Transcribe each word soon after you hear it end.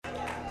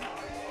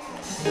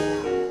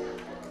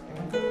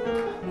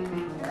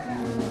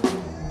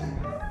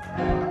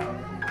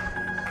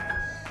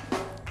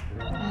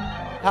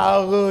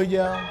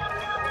Hallelujah.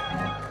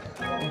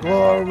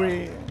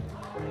 Glory.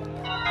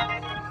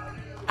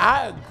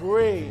 I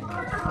agree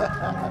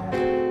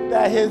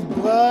that his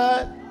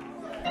blood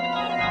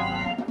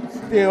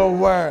still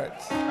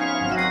works.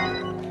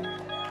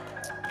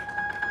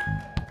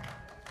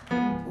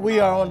 We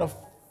are on the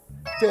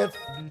 5th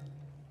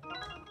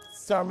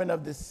sermon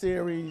of the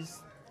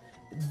series,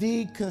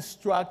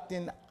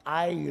 Deconstructing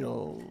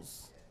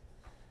Idols,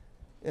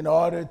 in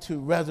order to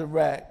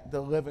resurrect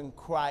the living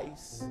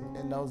Christ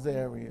in those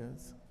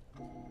areas.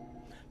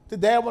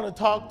 Today I want to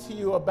talk to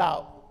you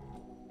about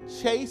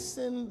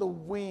chasing the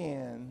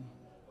wind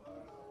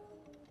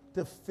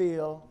to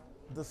fill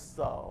the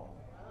soul.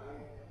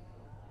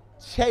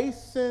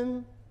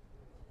 Chasing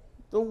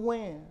the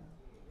wind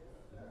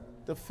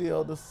to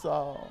fill the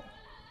soul.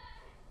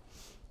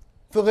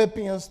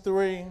 Philippians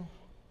 3.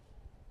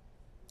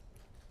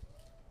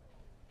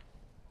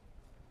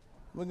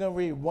 We're going to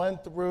read 1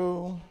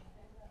 through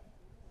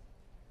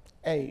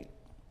 8.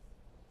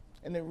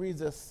 And it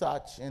reads as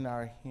such in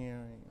our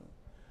hearing.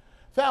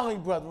 Family,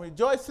 brethren,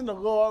 rejoice in the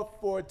Lord,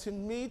 for to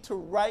me to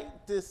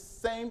write this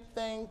same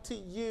thing to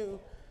you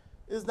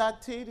is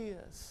not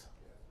tedious,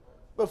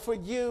 but for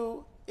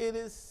you it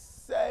is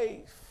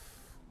safe.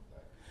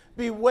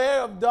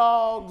 Beware of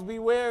dogs,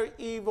 beware of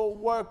evil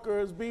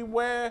workers,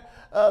 beware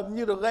of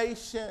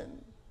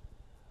mutilation.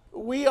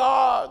 We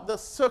are the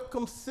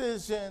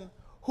circumcision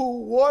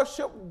who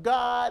worship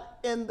God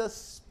in the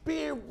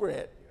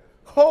Spirit,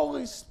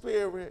 Holy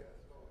Spirit.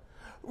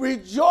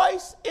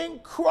 Rejoice in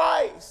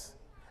Christ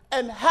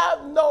and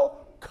have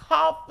no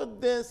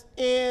confidence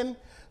in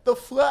the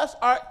flesh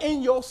or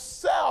in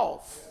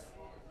yourself.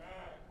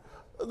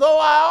 Though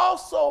I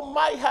also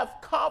might have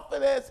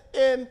confidence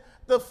in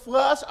the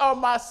flesh or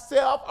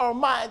myself or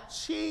my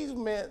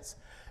achievements,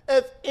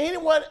 if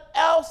anyone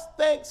else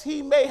thinks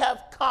he may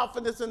have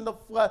confidence in the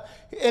flesh,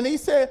 and he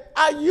said,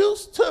 I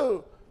used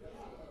to.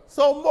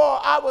 So more,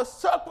 I was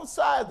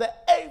circumcised the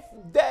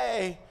 8th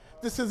day.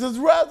 This is his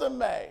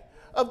resume.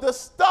 Of the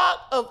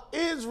stock of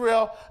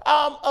Israel,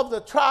 I'm of the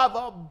tribe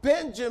of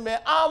Benjamin.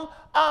 I'm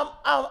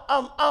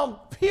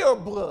pure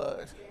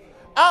blood.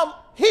 I'm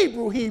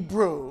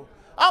Hebrew.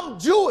 I'm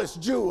Jewish.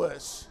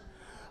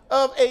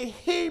 Of a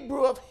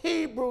Hebrew of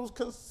Hebrews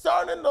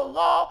concerning the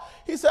law,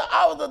 he said,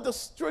 I was of the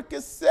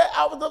strictest set.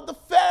 I was of the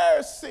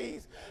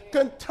Pharisees.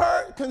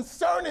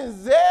 Concerning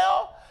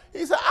zeal,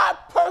 he said, I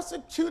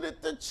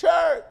persecuted the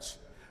church.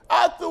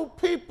 I threw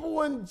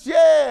people in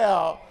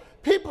jail.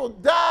 People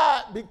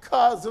died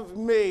because of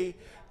me.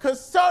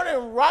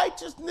 Concerning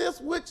righteousness,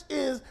 which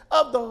is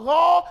of the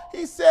law,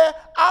 he said,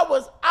 I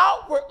was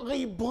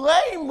outwardly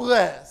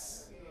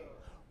blameless.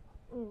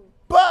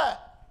 But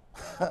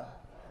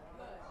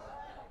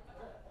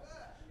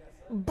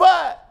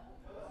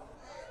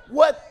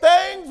what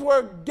things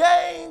were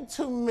gained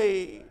to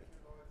me,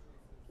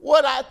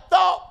 what I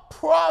thought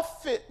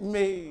profit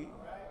me,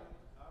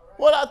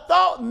 what I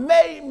thought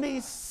made me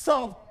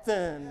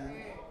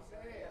something,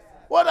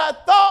 what I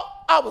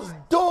thought I was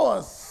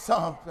doing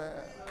something.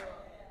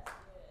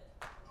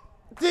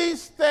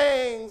 These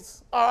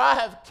things I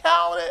have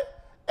counted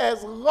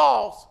as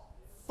loss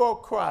for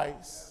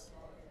Christ.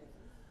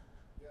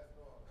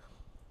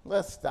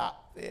 Let's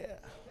stop there.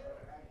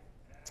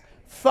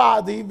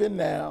 Father, even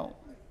now,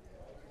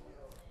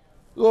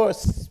 Lord,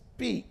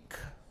 speak.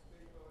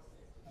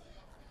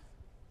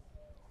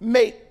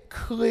 Make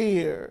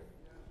clear.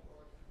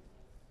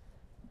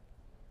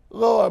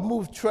 Lord,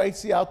 move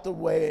Tracy out the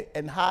way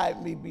and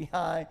hide me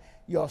behind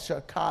your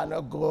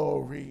Shekinah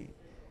glory.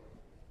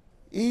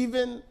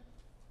 Even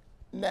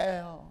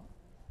now,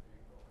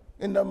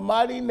 in the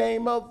mighty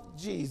name of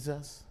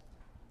Jesus,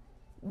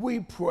 we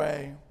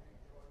pray.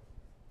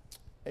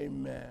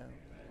 Amen.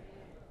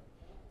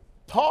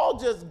 Paul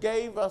just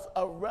gave us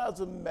a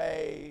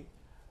resume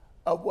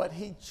of what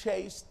he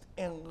chased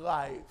in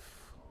life,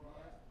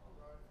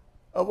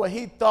 of what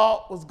he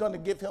thought was going to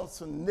give him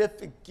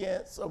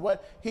significance, or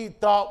what he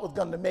thought was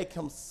going to make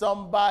him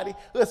somebody.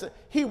 Listen,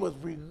 he was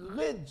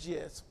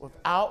religious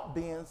without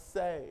being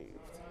saved.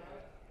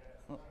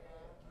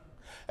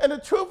 And the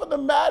truth of the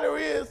matter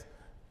is,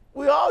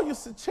 we all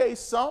used to chase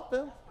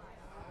something.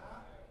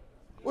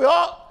 As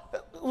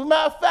a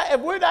matter of fact,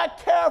 if we're not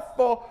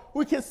careful,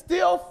 we can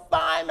still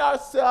find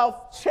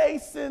ourselves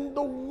chasing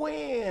the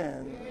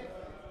wind.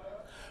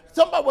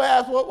 Somebody will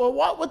ask, well,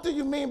 what do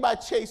you mean by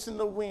chasing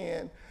the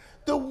wind?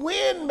 The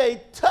wind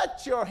may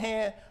touch your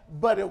hand,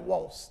 but it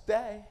won't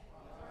stay.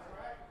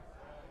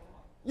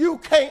 You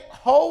can't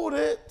hold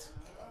it.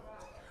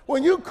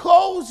 When you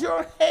close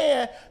your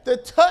hand to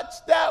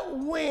touch that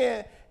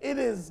wind, it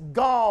is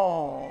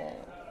gone.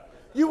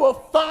 You will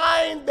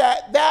find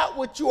that that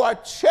which you are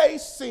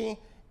chasing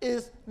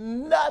is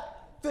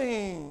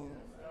nothing.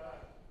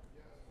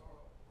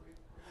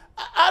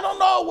 I don't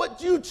know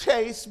what you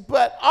chase,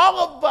 but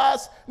all of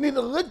us need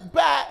to look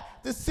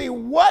back to see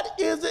what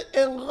is it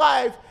in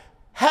life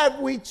have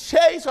we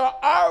chased or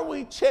are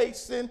we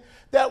chasing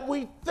that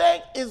we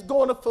think is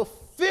going to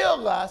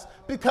fulfill us?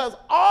 Because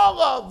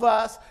all of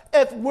us,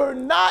 if we're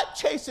not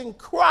chasing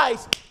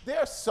Christ,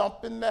 there's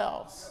something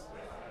else.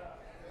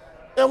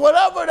 And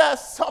whatever that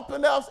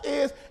something else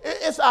is,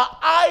 it's an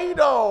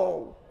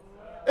idol.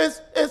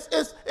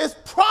 It's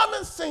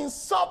promising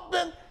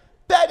something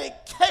that it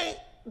can't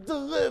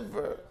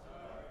deliver.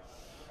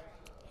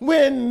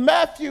 When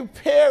Matthew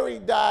Perry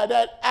died,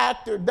 that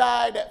actor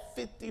died at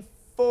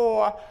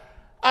 54,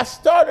 I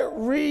started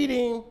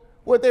reading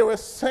what they were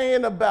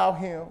saying about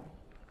him.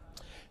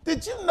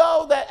 Did you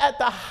know that at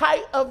the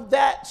height of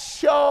that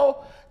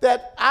show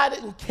that I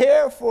didn't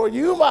care for,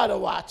 you might have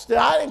watched it,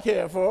 I didn't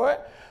care for it,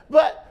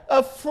 but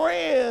of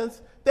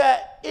Friends,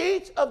 that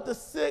each of the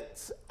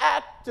 6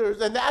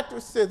 actors, and the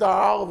actresses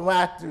are all of them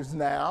actors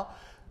now,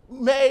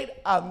 made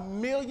 $1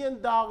 million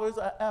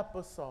an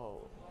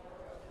episode.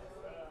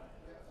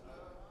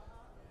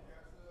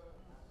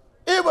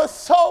 It was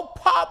so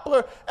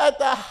popular at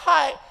the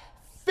height,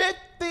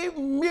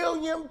 50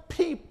 million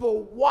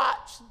people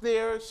watched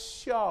their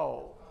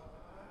show.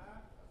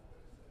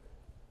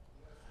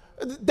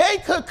 They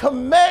could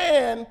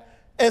command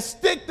and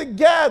stick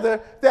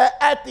together that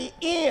at the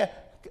end,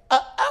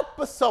 an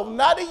episode,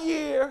 not a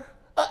year,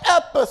 an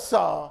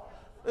episode,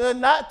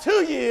 not 2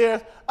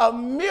 years,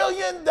 $1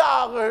 million,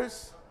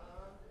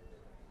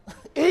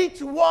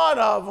 each one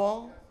of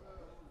them,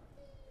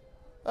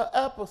 an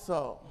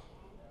episode.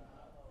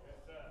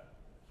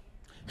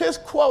 His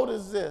quote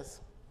is this.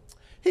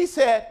 He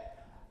said,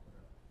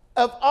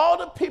 of all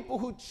the people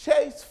who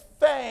chase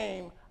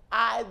fame,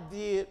 I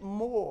did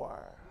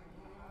more.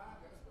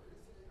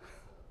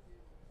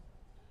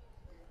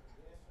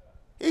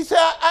 He said,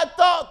 I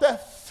thought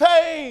that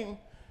fame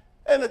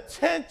and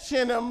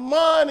attention and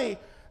money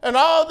and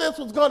all this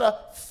was going to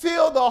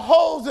fill the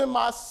holes in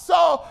my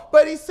soul.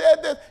 But he said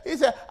this, he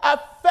said, I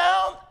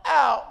found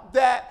out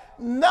that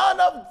none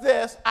of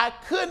this, I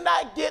could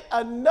not get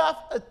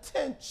enough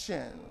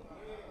attention.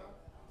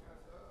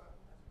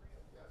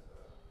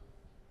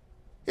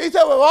 He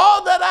said, with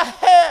all that I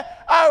had,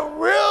 I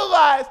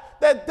realized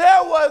that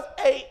there was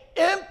an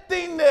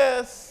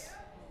emptiness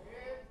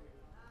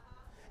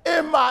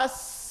in my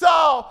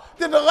soul.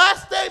 Then the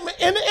last statement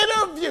in the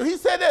interview, he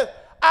said this,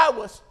 I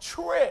was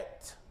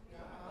tricked.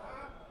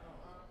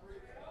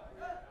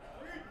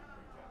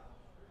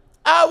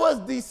 I was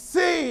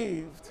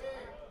deceived.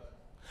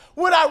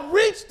 When I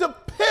reached the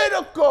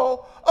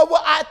pinnacle of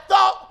what I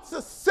thought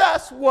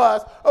success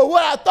was, or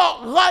what I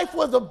thought life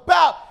was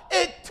about,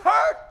 it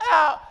turned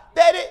out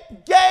that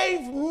it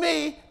gave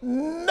me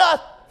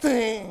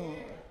nothing.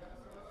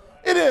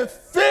 It didn't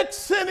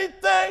fix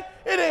anything.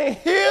 It didn't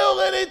heal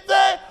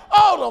anything.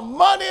 All the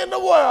money in the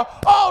world,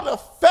 all the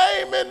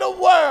fame in the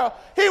world.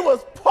 He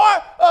was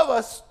part of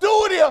a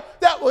studio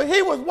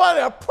he was one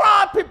of the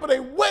prime people they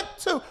went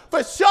to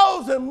for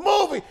shows and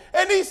movies.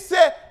 And he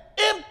said,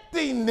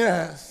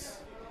 emptiness.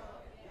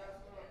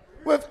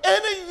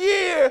 Within a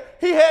year,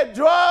 he had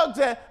drugs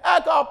and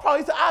alcohol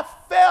problems. He said, I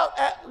failed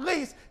at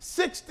least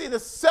 60 to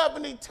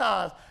 70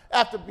 times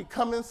after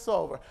becoming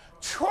sober,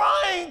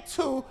 trying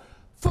to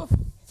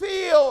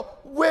fulfill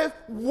with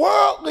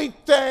worldly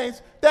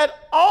things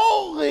that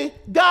only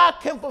God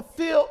can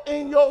fulfill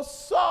in your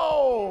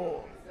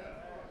soul.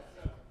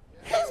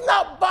 He's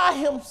not by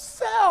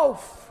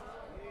himself.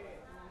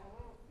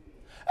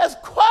 As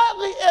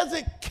quietly as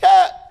it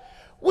kept,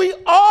 we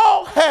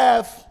all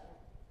have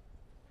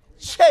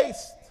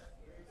chased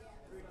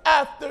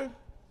after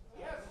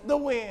the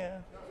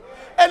wind.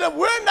 And if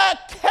we're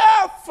not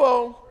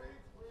careful,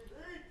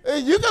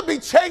 you could be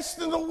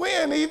chasing the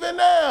wind even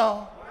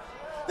now.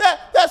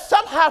 That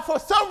somehow, for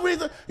some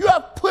reason, you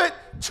have put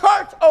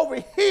church over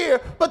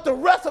here, but the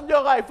rest of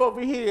your life over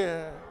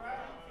here.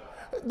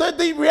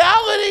 The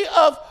reality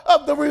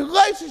of the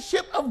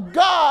relationship of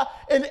God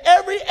in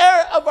every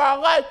area of our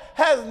life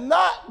has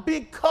not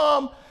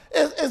become,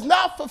 is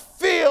not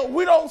fulfilled.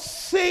 We don't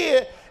see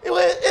it.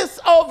 It's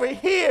over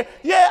here.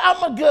 Yeah,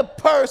 I'm a good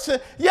person.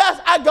 Yes,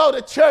 I go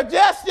to church.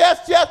 Yes.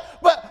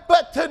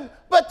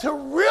 But to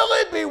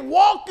really be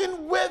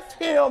walking with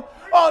him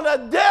on a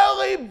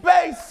daily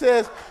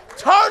basis,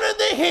 turning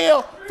to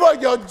him for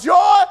your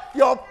joy,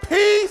 your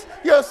peace,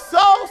 your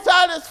soul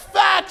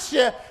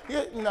satisfaction,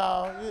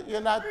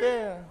 you're not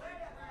there.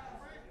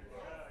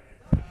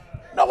 You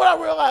know what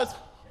I realized?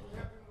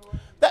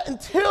 That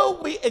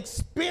until we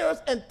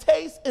experience and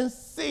taste and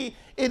see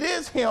it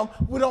is him,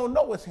 we don't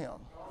know it's him.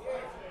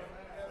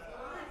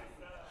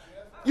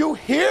 You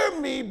hear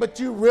me, but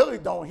you really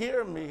don't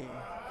hear me.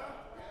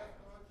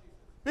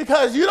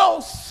 Because you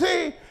don't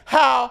see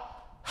how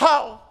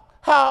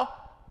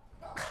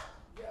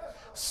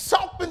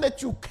something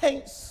that you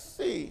can't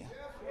see.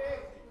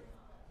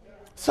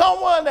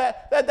 Someone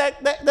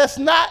that's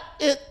not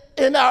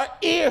in our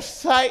ear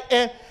sight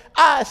and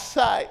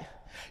eyesight.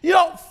 You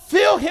don't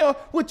feel him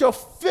with your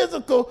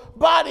physical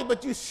body,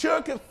 but you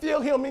sure can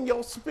feel him in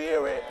your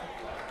spirit.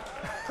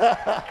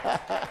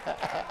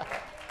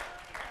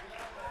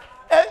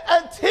 And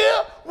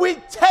until we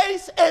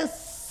taste and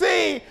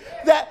see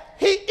that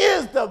he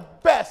is the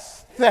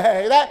best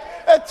thing. That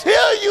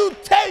until you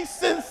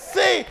taste and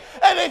see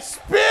and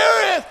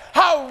experience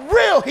how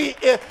real he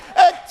is,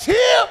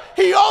 until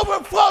he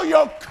overflow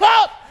your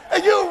cup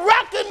and you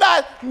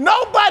recognize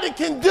nobody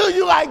can do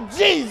you like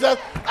Jesus,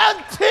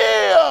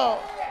 until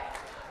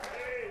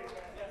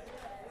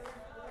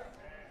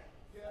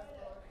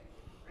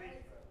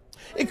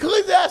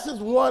Ecclesiastes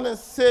 1 and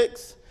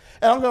 6,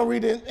 and I'm going to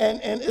read it,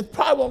 and it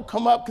probably won't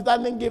come up because I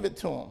didn't give it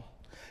to him.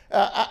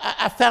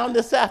 I found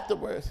this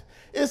afterwards.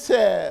 It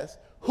says,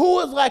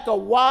 who is like a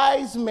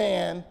wise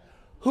man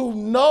who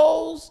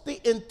knows the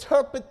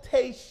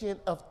interpretation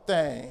of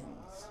things?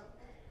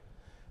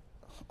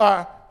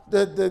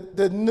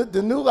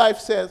 The New Life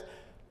says,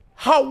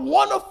 how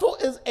wonderful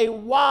is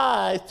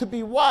to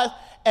be wise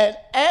and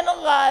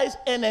analyze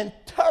and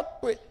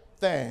interpret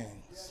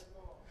things.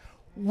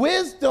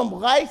 Wisdom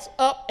lights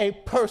up a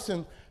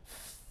person's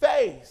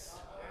face.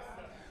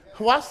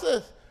 Watch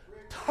this.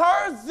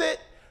 Turns it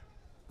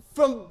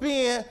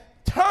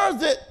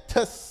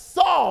to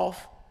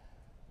soft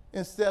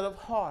instead of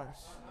harsh.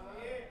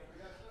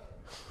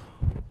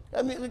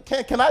 I mean,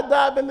 can I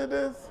dive into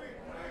this?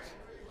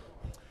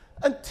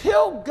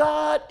 Until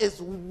God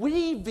is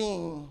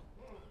weaving,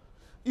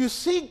 you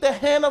see the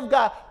hand of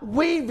God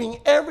weaving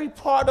every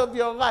part of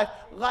your life,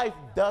 life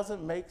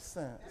doesn't make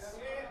sense.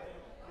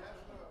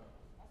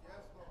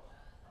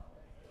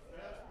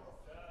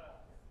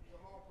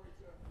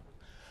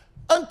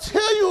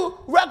 Until you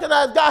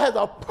recognize God has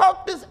a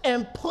purpose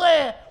and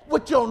plan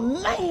with your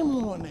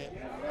name on it.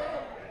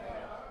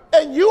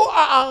 And you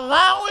are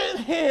allowing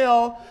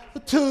him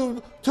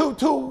to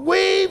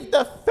weave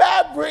the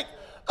fabric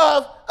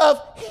of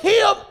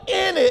him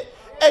in it,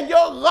 and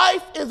your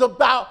life is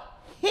about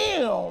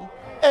him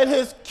and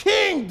his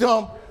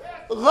kingdom,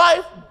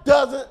 life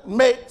doesn't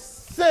make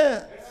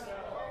sense.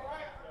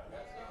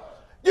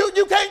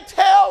 You can't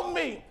tell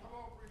me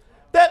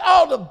that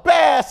all the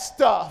bad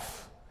stuff,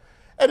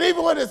 and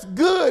even when it's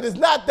good, it's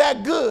not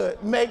that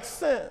good, makes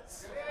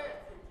sense.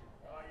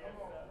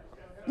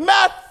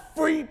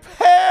 Matthew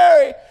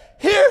Perry,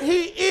 here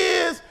he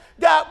is,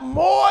 got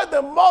more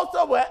than most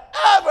of will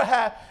ever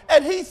have.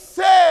 And he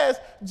says,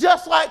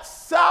 just like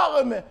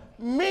Solomon,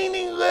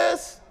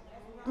 meaningless.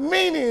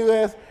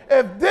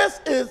 If this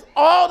is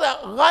all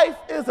that life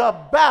is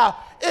about,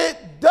 it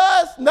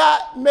does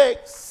not make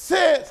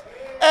sense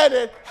and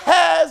it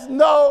has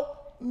no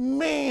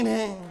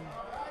meaning.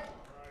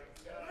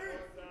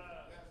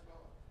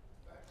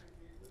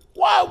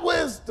 Why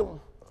wisdom?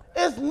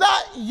 It's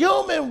not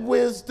human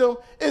wisdom.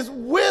 It's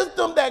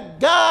wisdom that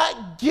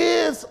God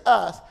gives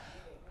us.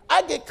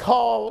 I get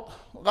called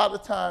a lot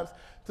of times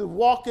to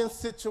walk in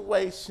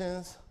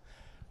situations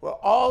where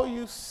all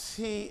you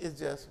see is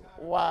just,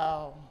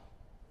 wow.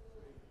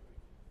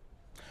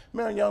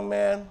 Remember a young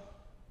man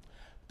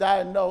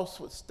diagnosed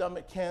with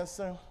stomach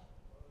cancer,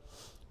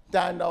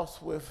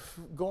 diagnosed with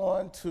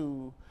going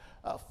to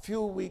a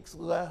few weeks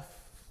left,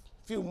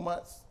 few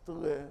months to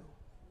live.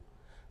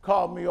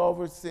 Called me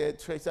over and said,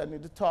 Tracy, I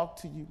need to talk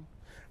to you.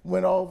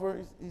 Went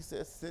over, he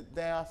said, sit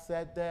down,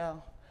 sat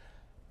down.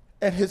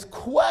 And his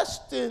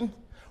question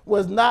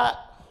was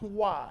not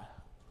why.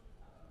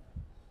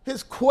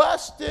 His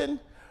question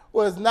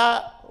was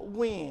not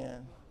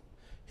when.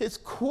 His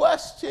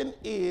question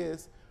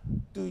is,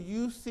 do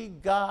you see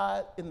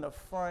God in the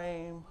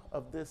frame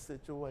of this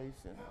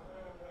situation?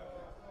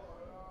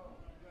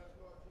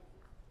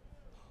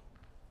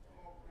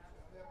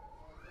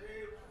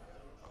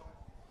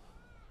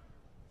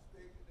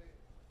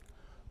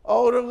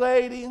 Older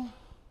lady,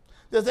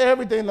 just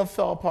everything that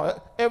fell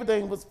apart.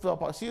 Everything fell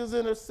apart. She was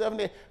in her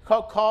 70s,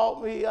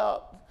 called me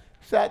up,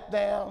 sat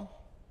down,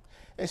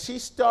 and she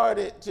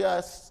started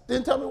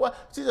didn't tell me what,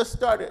 she just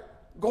started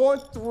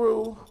going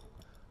through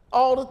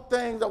all the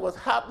things that was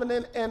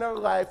happening in her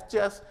life,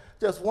 just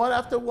one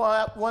after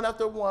one, one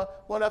after one,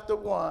 one after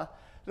one.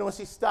 And when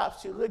she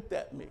stopped, she looked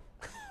at me.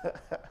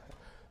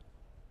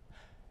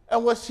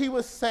 And what she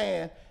was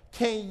saying,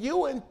 can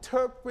you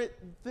interpret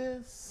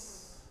this?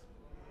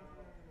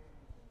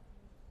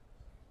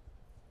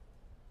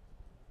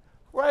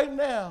 Right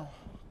now,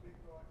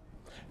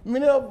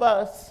 many of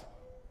us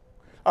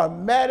are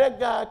mad at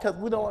God because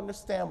we don't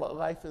understand what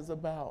life is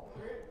about.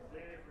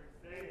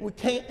 We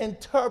can't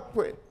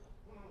interpret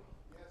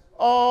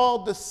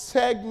all the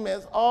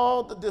segments,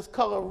 all the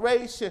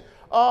discoloration,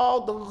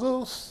 all the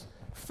loose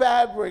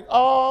fabric,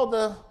 all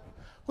the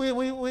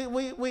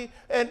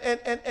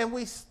and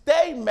we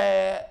stay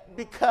mad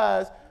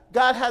because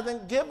God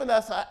hasn't given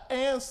us an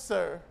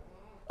answer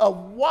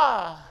of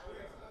why.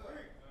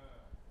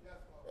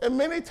 And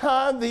many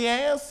times the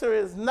answer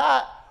is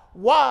not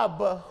why,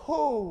 but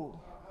who.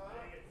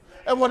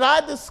 And what I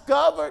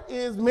discovered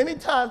is many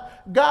times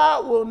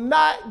God will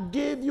not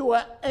give you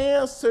an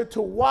answer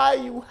to why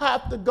you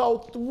have to go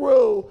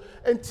through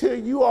until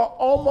you are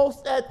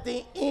almost at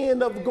the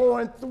end of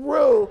going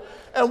through.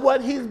 And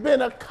what he's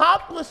been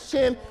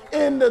accomplishing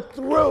in the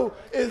through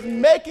is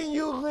making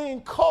you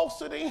lean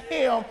closer to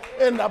him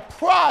in the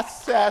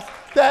process,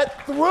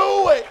 that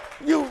through it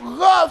you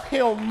love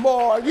him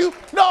more. You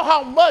know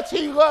how much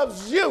he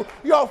loves you.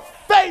 Your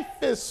faith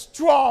is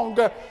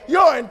stronger.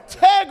 Your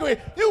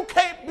integrity, you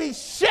can't be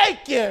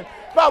shaken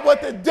by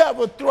what the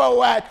devil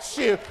throw at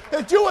you.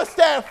 That you will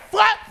stand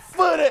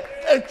flat-footed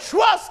and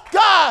trust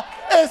God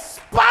in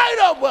spite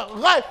of what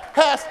life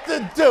has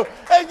to do.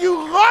 And you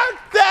learned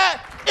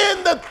that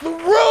in the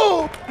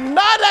through,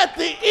 not at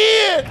the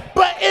end,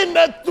 but in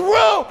the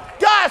through.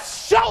 God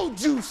showed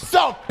you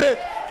something,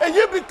 and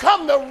you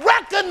become to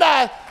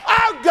recognize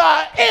our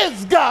God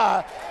is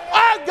God.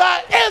 Our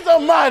God is a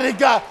mighty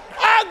God.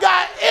 Our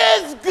God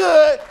is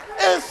good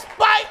in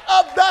spite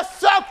of the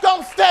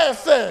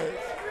circumstances.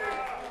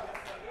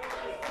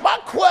 My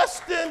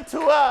question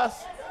to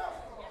us,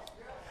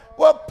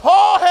 what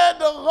Paul had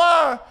to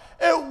learn,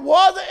 it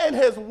wasn't in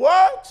his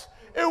works,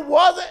 it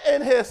wasn't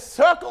in his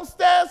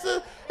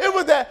circumstances, it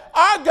was that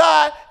our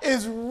God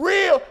is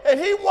real and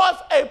he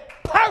wants a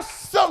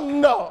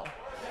personal.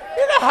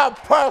 You know how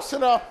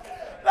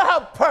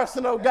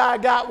personal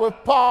God got with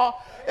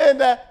Paul in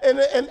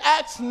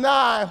Acts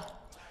 9.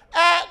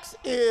 Acts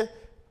is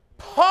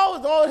Paul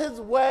is on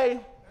his way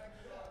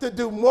to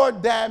do more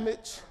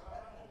damage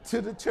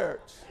to the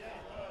church.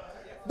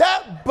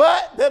 That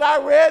but that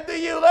I read to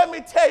you, let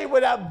me tell you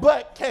where that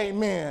but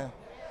came in.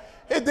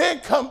 It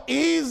didn't come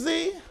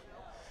easy.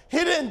 He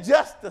didn't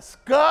just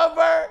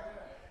discover.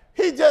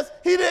 He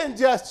didn't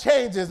just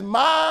change his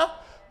mind,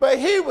 but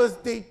he was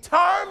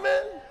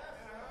determined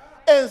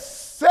and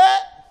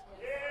set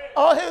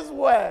on his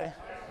way.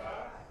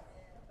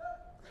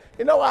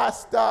 You know why I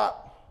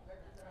stopped?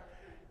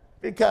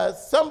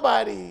 Because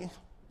somebody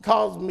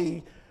calls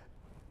me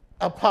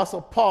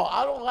Apostle Paul.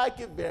 I don't like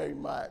it very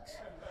much.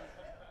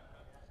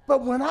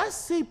 But when I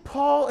see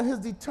Paul and his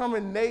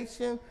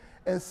determination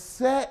and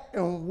set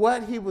in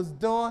what he was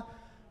doing,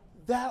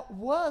 that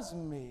was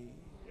me.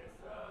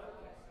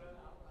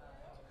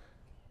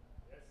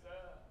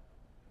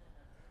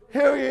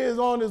 Here he is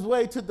on his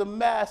way to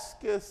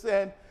Damascus,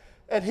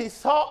 and he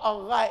saw a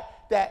light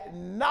that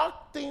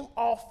knocked him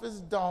off his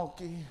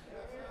donkey.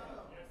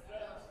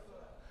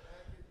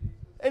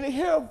 And he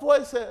heard a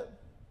voice say,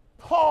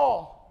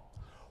 Paul,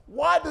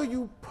 why do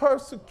you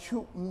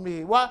persecute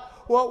me? Why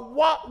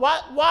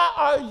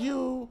are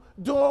you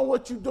doing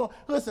what you're doing?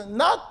 Listen,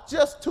 not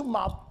just to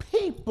my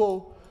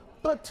people,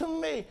 but to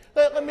me.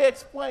 Let me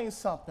explain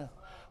something.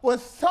 When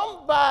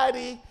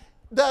somebody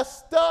does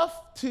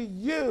stuff to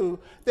you,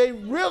 they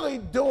really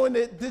doing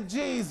it to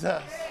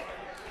Jesus.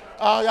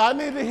 Oh, y'all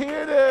need to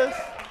hear this.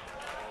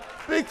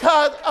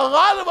 Because a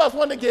lot of us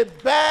want to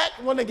get back,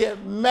 want to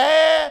get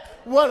mad,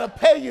 want to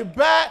pay you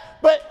back.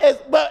 But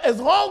as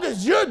long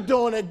as you're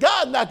doing it,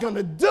 God's not going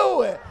to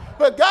do it.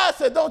 But God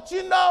said, don't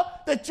you know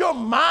that you're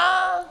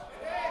mine?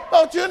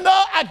 Don't you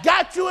know I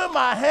got you in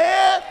my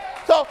hand?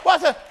 So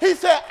what's it? He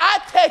said, I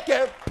take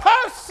it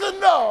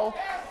personal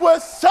when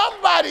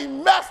somebody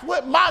mess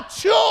with my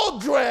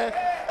children.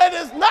 And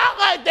it's not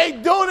like they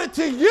doing it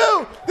to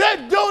you.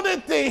 They're doing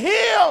it to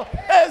him.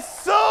 And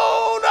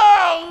sooner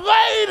or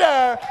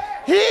later,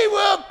 he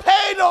will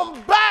pay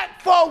them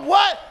back for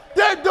what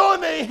they're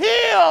doing to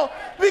him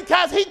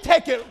because he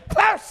take it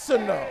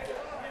personal.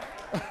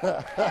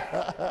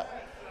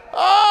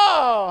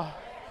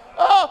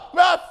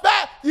 Matter of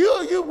fact,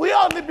 we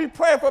only be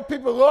praying for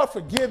people, Lord,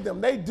 forgive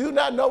them. They do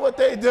not know what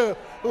they do.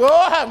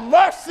 Lord, have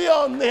mercy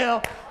on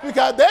them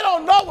because they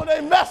don't know when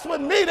they mess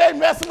with me, they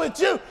messing with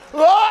you.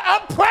 Lord,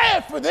 I'm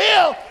praying for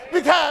them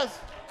because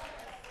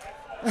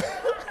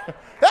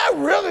that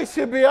really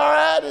should be our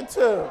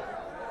attitude.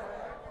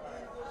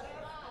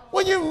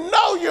 When you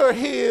know you're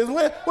his,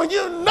 when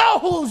you know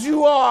whose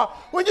you are,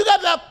 when you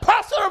got that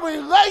personal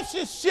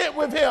relationship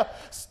with him,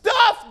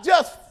 stuff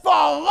just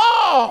fall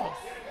off.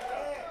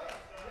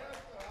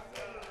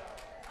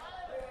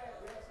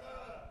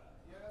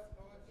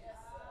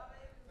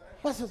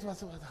 What's this?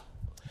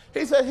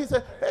 He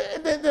said,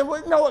 and then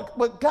you know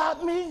what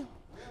got me?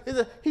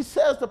 He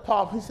says to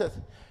Paul, he says,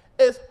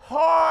 it's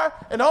hard,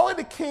 and only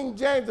the King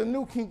James, the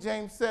New King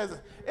James says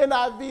it.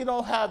 NIV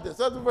don't have this.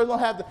 Other versions don't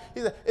have this.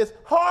 He said, it's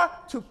hard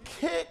to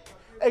kick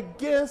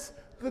against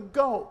the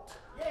goat.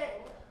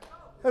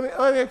 Let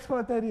me explain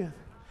what that is.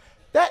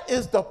 That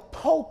is the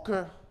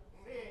poker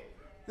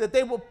that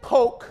they would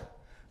poke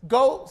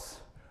goats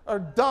or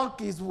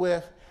donkeys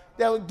with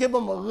that would give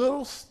them a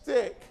little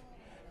stick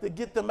to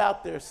get them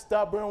out their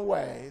stubborn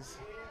ways.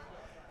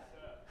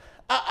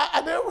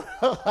 I didn't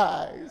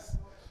realize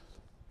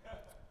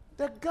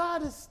that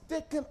God is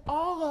sticking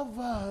all of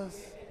us.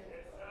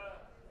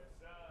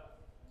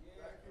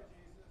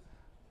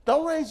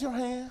 Don't raise your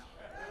hand,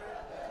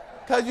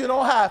 because you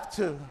don't have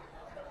to.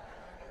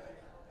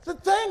 The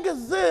thing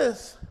is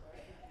this,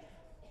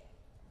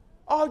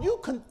 are you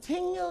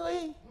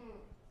continually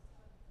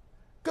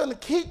going to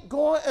keep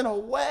going in a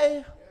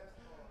way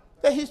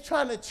that he's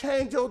trying to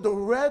change your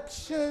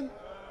direction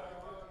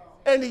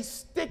and he's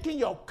sticking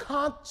your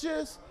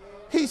conscience?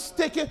 He's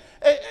sticking,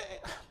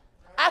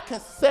 I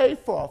can say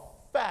for a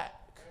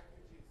fact,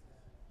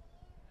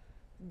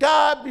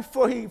 God,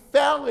 before he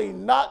finally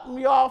knocked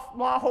me off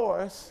my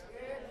horse,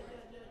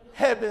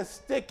 had been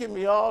sticking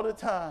me all the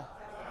time.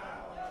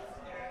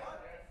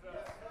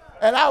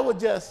 And I would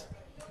just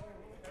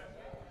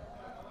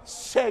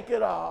shake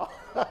it off.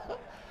 Oh,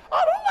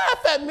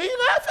 don't laugh at me,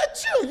 laugh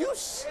at you.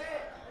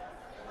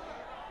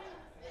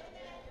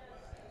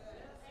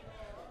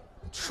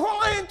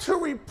 Trying to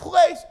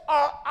replace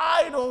our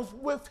idols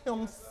with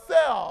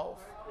himself.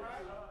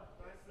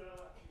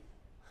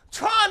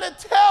 Trying to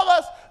tell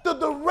us the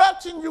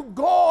direction you're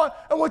going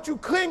and what you're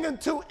clinging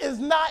to is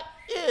not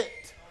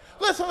it.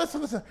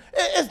 Listen.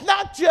 It's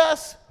not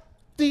just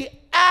the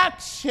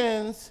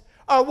actions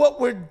or what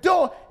we're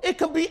doing. It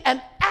can be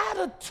an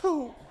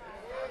attitude,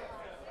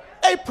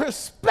 a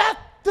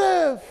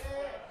perspective.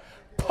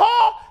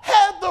 Paul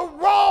had the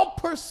wrong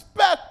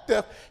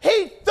perspective.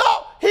 He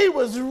thought he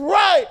was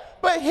right,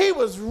 but he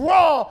was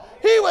wrong.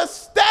 He was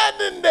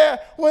standing there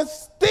when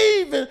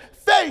Stephen's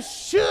face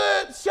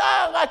should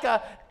shine like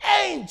an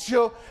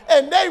angel,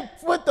 and they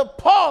went to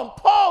Paul, and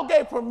Paul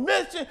gave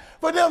permission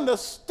for them to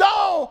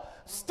stone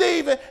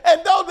Stephen,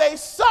 and though they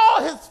saw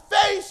his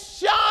face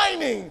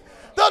shining,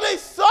 though they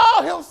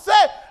saw him say,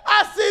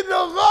 I see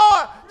the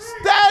Lord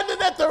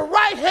standing at the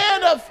right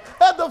hand of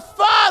the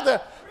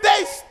Father,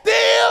 they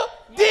still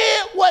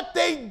did what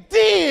they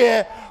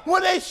did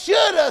when they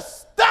should have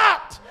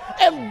stopped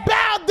and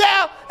bowed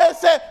down and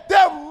said,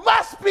 there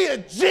must be a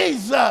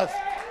Jesus.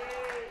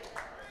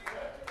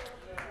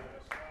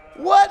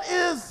 What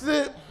is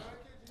it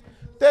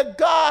that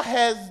God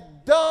has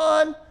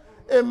done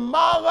in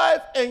my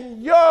life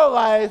and your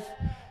life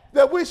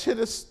that we should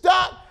have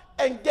stopped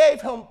and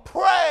gave him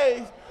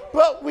praise,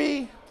 but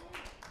we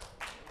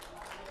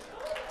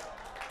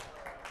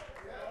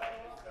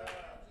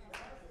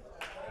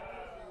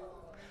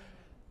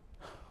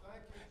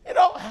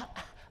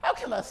how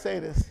can I say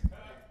this?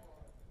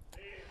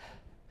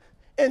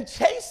 In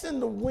chasing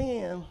the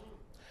wind,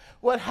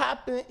 what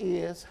happened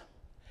is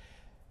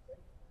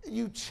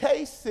you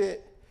chase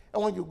it,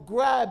 and when you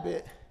grab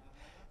it,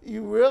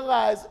 you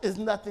realize there's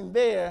nothing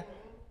there,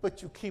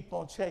 but you keep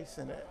on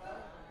chasing it.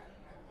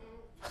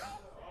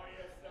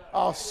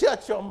 Oh,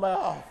 shut your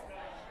mouth.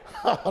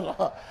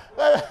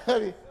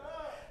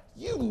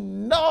 You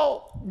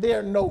know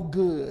they're no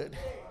good.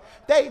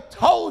 They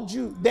told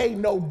you they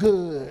no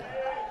good.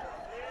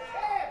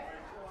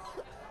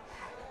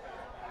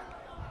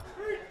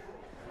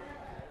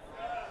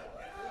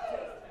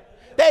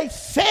 They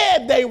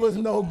said they was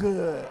no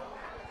good.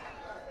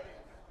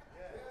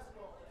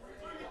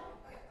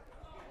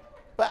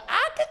 But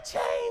I could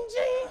change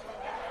it.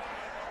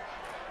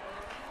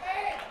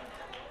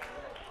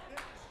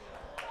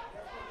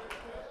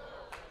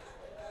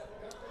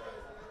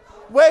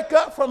 Wake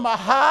up from a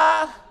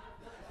high,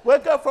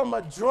 wake up from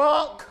a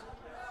drunk.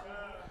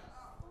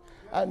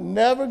 I'm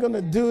never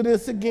gonna do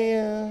this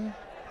again.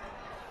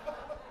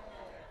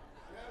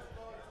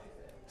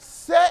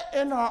 Set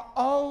in our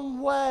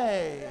own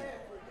way.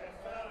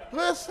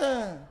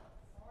 Listen,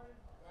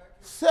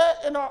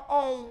 set in our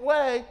own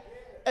way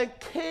and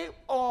keep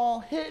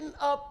on hitting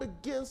up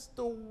against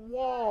the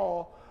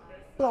wall,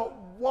 but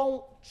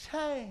won't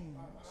change.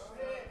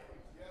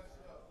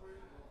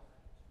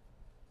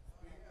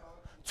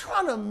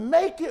 Trying to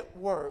make it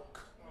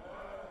work.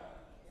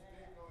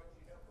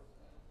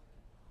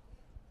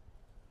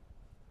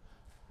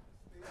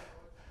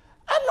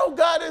 I know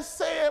God is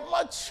saying,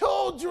 my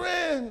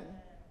children,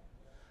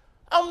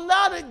 I'm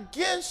not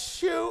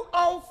against you,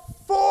 I'm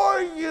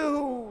for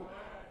you.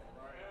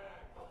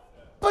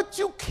 But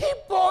you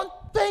keep on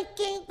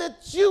thinking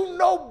that you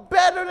know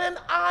better than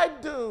I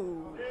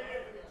do.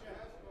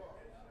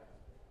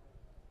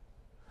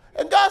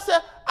 And God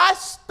said, I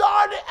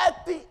started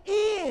at the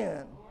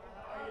end.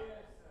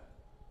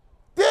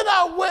 Then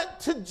I went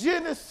to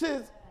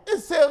Genesis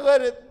and said,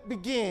 let it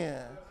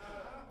begin.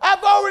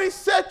 I've already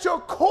set your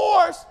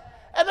course,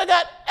 and I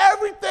got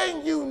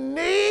everything you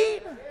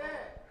need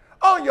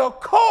on your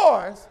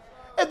course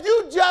if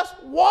you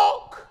just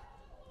walk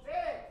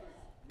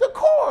the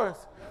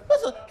course.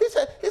 Listen, he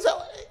said, he's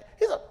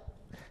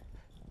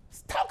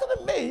talking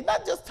to me,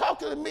 not just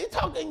talking to me,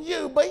 talking to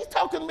you, but he's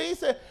talking to me. He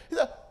said,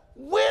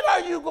 when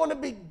are you going to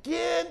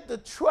begin to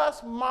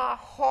trust my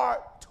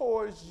heart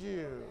towards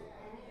you?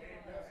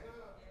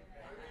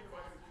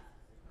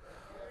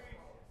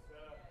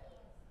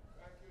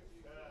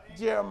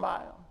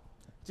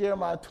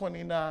 Jeremiah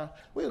 29.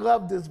 We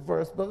love this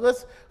verse, but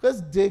let's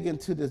dig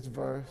into this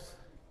verse.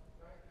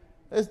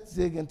 Let's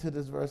dig into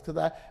this verse,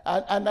 because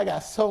I got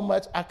so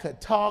much I could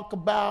talk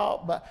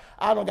about, but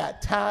I don't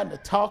got time to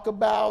talk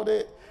about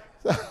it.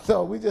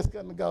 So we're just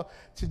going to go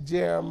to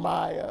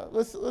Jeremiah.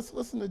 Let's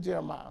listen to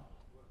Jeremiah.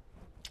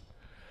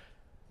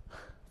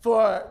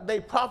 For they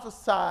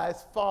prophesied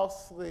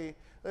falsely.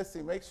 Let's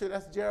see, make sure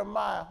that's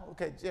Jeremiah.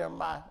 Okay,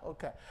 Jeremiah,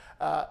 okay.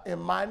 In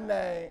my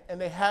name, and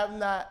they have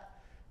not,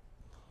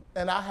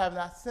 and I have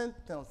not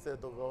sent them,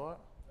 said the Lord.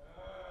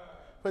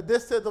 But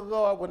this said the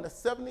Lord, when the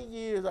 70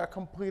 years are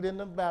completed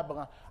in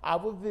Babylon, I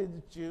will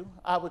visit you.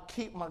 I will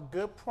keep my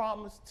good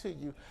promise to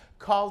you,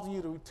 causing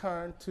you to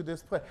return to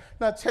this place.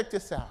 Now check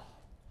this out.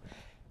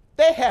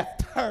 They have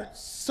turned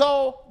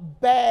so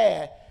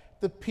bad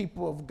the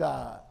people of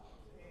God,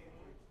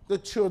 the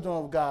children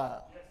of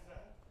God,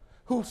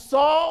 who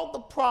saw the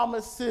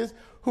promises,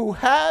 who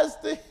has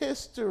the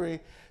history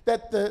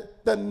that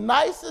the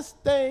nicest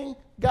thing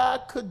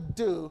God could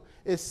do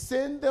is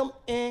send them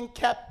in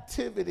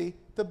captivity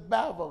to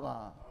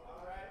Babylon.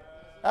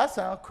 That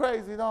sounds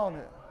crazy, don't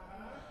it?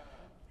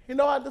 You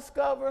know, I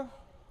discover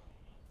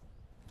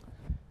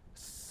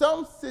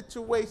some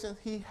situations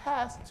he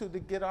has to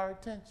get our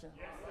attention.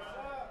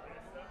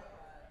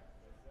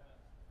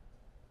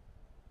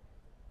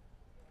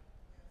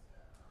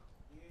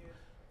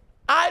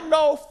 I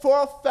know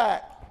for a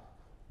fact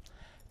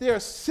there are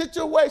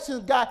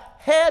situations God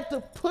had to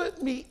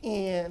put me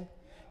in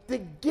to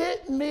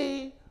get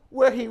me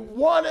where he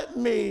wanted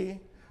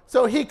me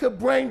so he could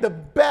bring the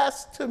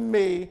best to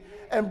me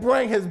and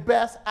bring his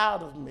best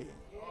out of me.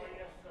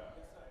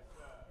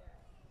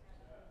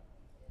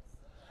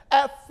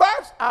 At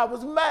first, I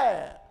was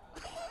mad.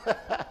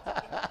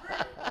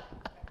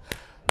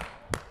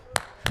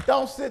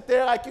 Don't sit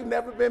there like you've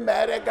never been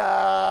mad at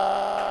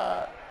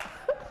God.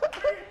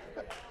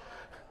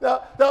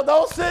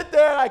 Don't sit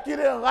there like you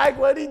didn't like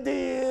what he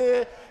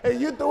did and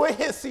you threw a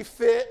hissy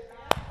fit,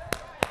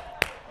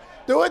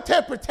 threw a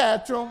temper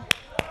tantrum.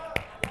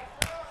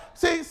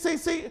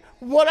 See,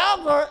 what I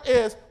learned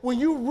is when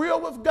you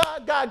real with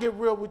God, God get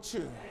real with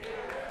you.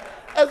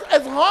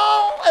 As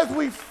long as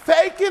we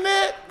faking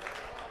it,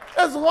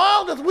 as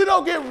long as we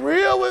don't get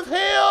real with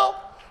him,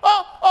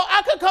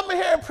 I could come in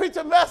here and preach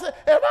a message,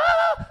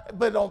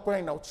 but it don't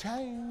bring no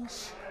change.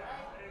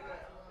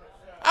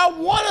 I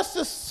want us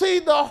to see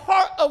the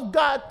heart of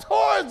God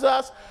towards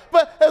us,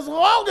 but as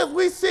long as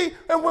we see,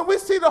 and when we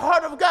see the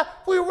heart of God,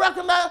 we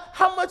recognize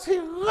how much he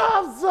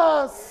loves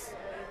us,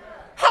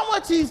 how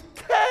much he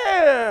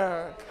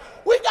cares.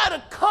 We got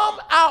to come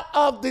out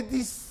of the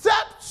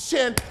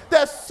deception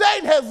that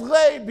Satan has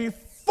laid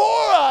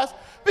before us,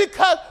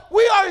 because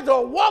we are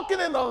either walking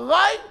in the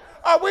light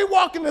or we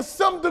walking in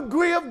some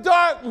degree of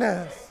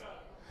darkness.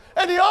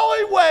 And the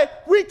only way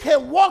we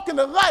can walk in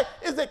the light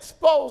is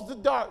expose the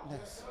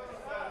darkness.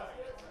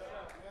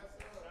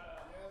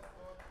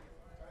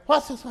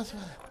 Watch this.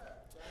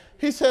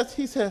 He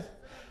says,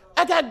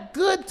 I got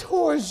good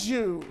towards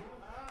you.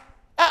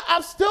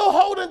 I'm still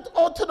holding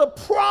on to the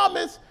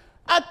promise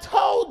I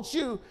told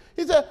you.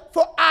 He said,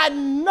 for I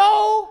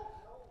know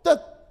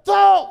the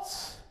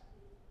thoughts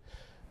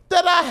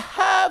that I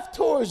have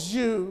towards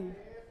you.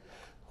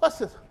 What's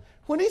this?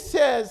 When he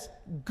says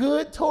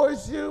good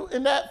towards you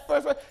in that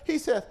first verse, he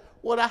says,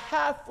 what I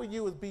have for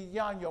you is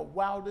beyond your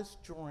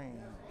wildest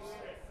dreams.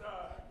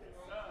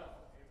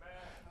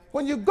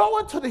 When you go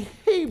into the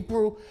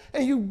Hebrew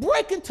and you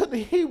break into the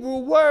Hebrew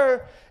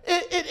word,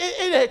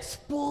 it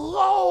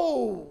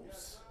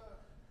explodes.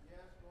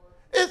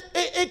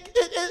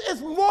 It's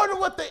more than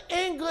what the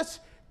English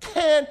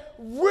can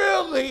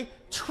really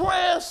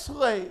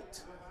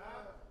translate.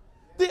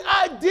 The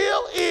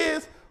ideal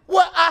is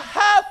what I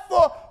have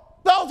for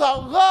those I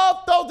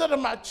love, those that are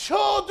my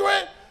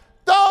children,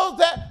 those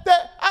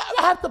that I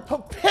have to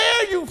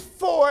prepare you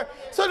for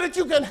so that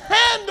you can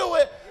handle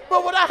it.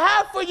 But what I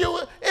have for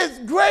you is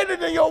greater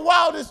than your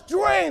wildest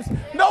dreams.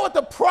 Know what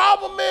the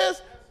problem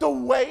is? The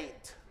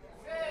weight.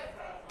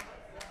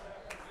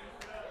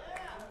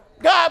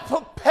 God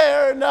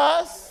preparing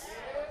us.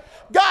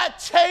 God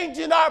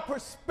changing our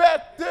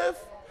perspective.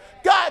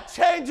 God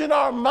changing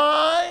our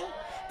mind.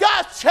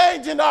 God's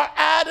changing our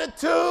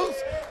attitudes.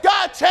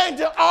 God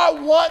changing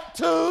our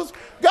want-tos.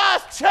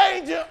 God's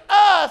changing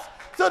us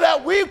so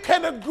that we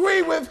can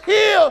agree with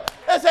him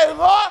and say,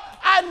 Lord,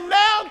 I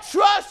now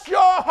trust your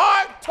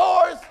heart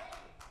towards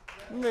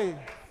me.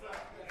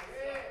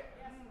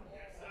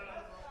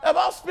 Am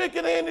I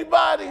speaking to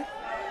anybody?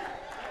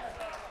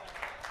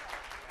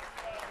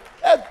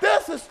 If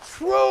this is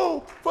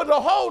true for the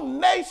whole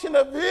nation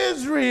of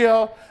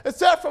Israel,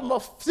 except from a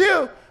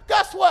few,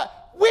 guess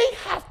what? We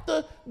have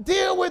to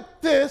deal with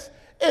this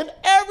in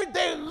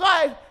everyday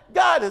life.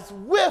 God is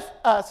with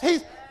us.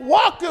 He's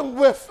walking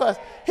with us.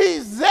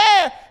 He's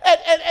there.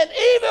 And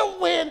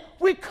even when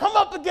we come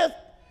up against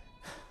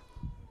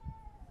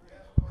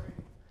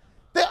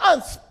the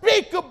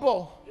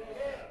unspeakable,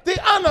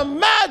 the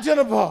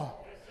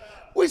unimaginable,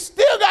 we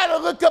still got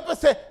to look up and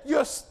say,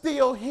 you're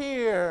still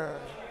here.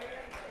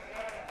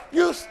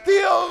 You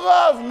still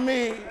love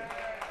me.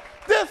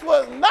 This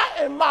was not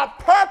in my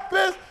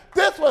purpose.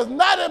 This was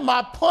not in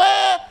my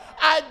plan.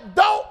 I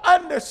don't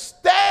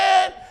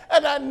understand,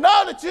 and I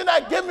know that you're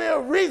not giving me a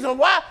reason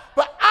why,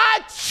 but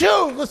I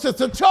choose, listen,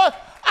 it's a choice,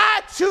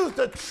 I choose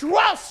to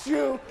trust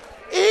you,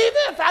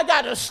 even if I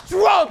got to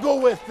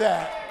struggle with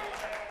that.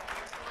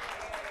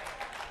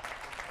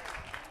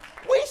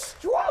 We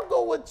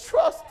struggle with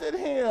trusting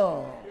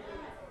him.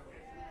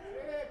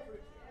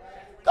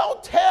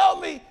 Don't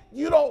tell me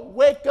you don't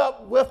wake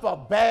up with a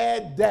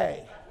bad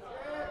day.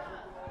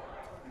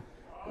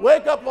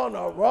 Wake up on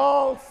the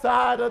wrong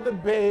side of the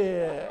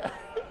bed.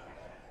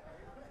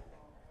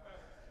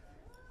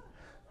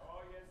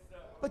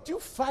 But you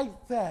fight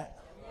that.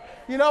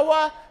 You know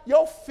why?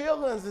 Your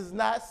feelings is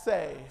not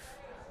safe.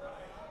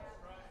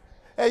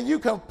 and you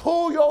can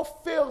pull your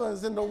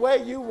feelings in the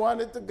way you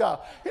want it to go.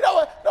 You know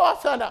what? No, I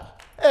found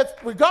out.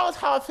 Regardless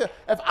how I feel,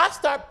 if I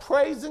start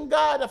praising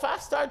God, if I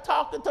start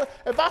talking to him,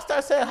 if I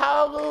start saying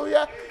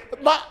hallelujah,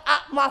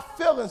 my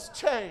feelings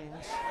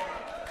change.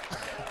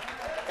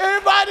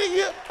 Everybody,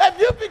 if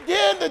you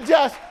begin to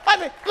just,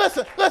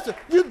 listen,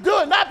 you do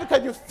it not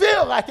because you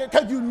feel like it,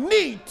 because you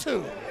need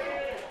to.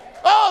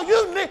 Oh,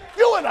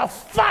 you in a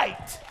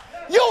fight.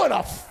 You in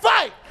a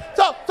fight.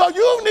 So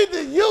you need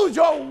to use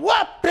your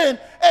weapon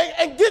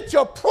and get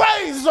your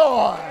praise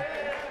on.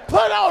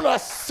 Put on a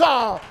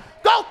song.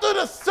 Go through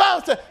the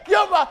song. Say,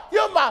 you're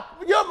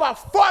my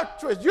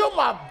fortress. You're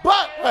my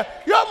butler.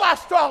 You're my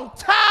strong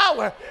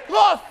tower.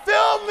 Lord,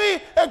 fill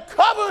me and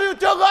cover me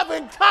with your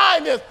loving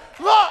kindness.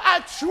 Lord,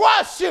 I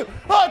trust you.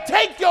 Lord,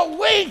 take your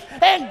wings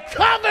and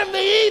cover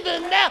me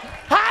even now.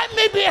 Hide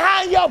me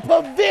behind your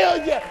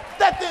pavilion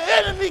that the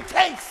enemy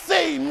can't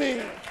see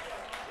me.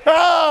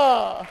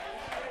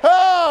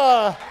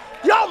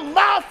 Your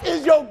mouth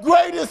is your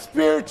greatest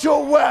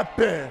spiritual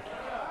weapon.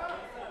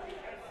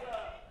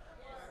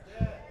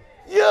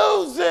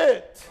 Use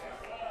it.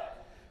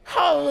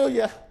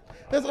 Hallelujah.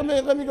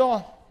 Let me go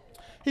on.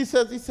 He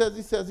says,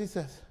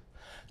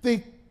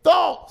 the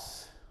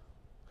thoughts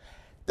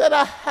that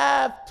I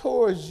have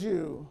towards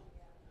you,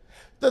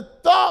 the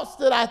thoughts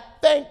that I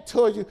think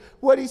towards you,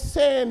 what he's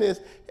saying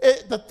is,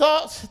 the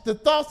thoughts to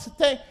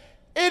think,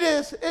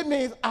 it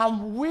means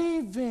I'm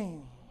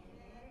weaving.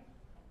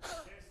 Yes,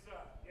 sir.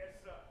 Yes,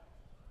 sir.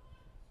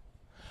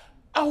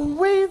 I'm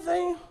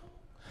weaving.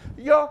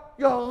 Your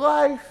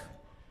life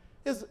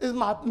is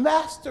my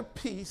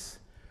masterpiece,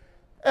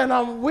 and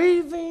I'm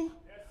weaving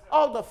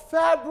all the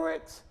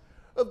fabrics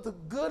of the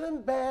good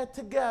and bad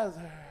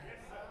together.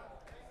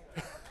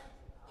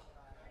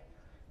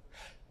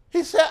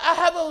 He said, I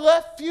haven't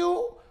left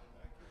you,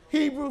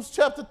 Hebrews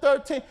chapter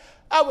 13.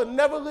 I would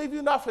never leave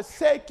you nor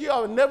forsake you. I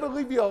would never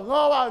leave you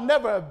alone. I would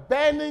never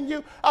abandon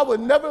you. I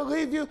would never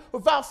leave you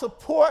without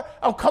support.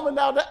 I'm coming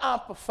out to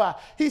amplify.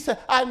 He said,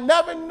 I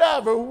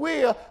never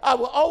will. I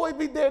will always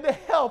be there to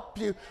help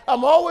you.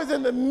 I'm always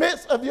in the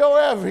midst of your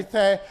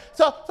everything.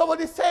 So what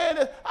he's saying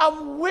is,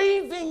 I'm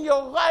weaving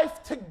your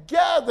life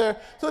together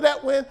so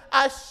that when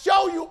I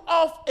show you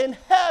off in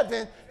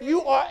heaven,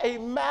 you are a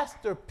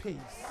masterpiece.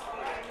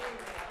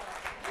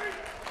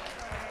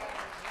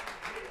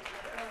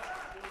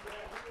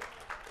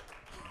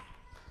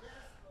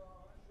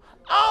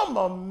 I'm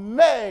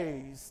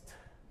amazed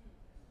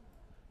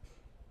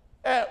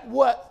at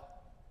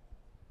what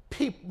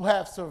people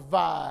have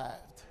survived.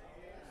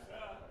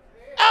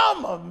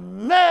 I'm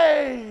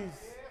amazed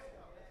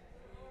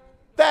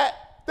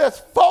that there's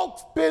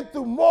folks been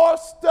through more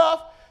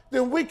stuff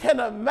than we can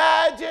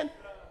imagine,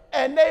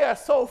 and they are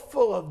so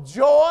full of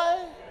joy.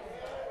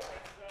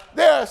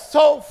 They are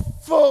so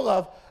full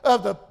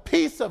of the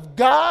peace of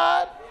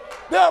God.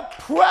 Their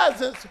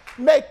presence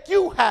make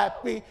you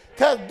happy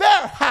because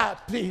they're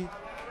happy.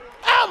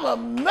 I'm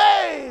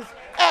amazed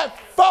at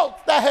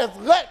folks that has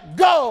let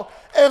go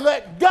and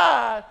let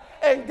God,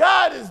 and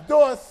God is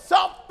doing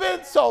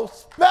something so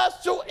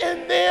special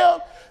in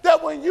them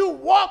that when you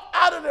walk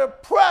out of their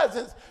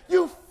presence,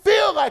 you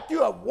feel like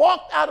you have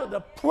walked out of the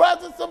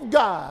presence of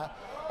God.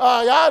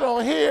 Y'all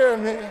don't hear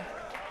me.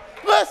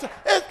 Listen,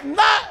 it's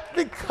not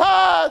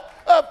because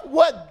of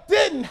what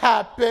didn't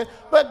happen,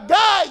 but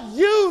God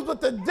used what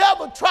the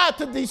devil tried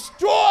to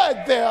destroy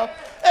them,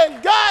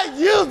 and God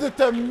used it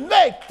to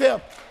make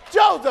them.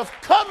 Joseph,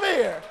 come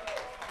here.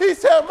 He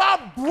said, my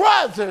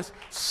brothers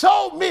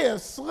sold me in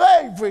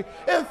slavery.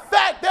 In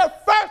fact, their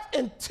first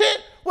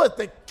intent was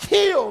to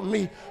kill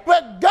me.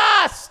 But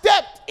God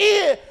stepped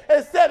in.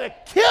 Instead of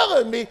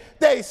killing me,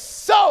 they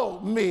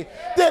sold me.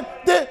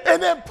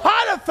 And then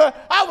Potiphar,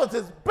 I was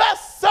his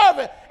best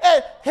servant,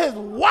 and his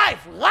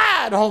wife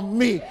lied on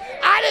me.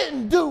 I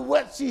didn't do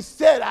what she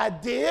said I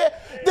did.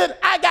 Then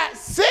I got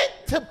sent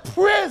to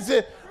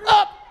prison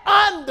up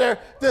under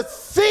the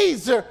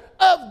Caesar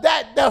of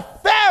the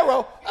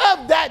Pharaoh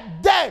of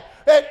that day.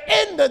 And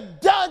in the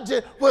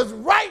dungeon was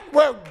right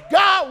where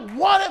God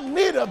wanted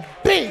me to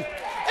be.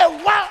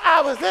 And while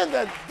I was in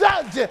the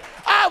dungeon,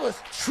 I was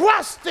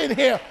trusting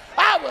him.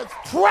 I was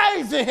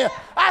praising him.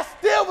 I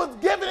still was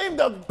giving him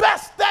the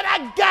best that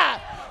I got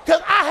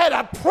because I had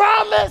a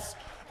promise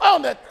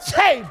on the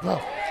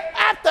table.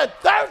 After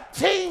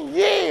 13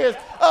 years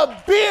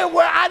of being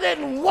where I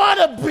didn't want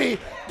to be,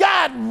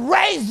 God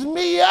raised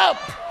me up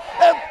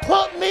and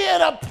put me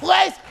in a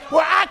place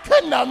where I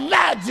couldn't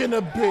imagine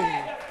to be.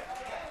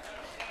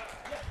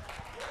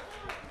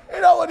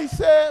 You know what he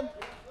said?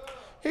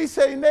 He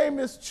said he named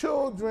his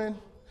children.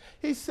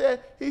 He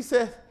said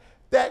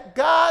that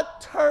God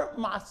turned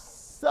my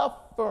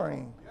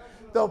suffering,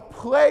 the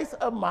place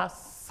of my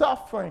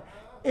suffering,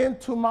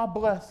 into my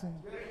blessing.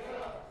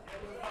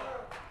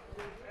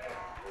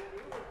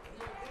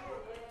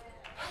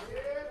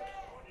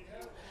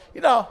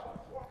 You know,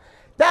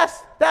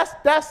 that's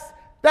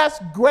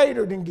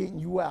greater than getting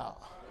you out.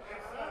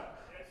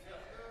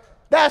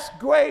 That's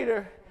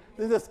greater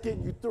than just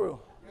getting you through.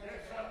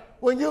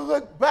 When you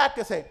look back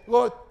and say,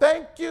 Lord,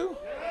 thank you.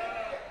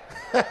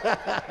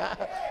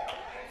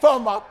 for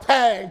my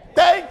pain.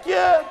 Thank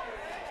you.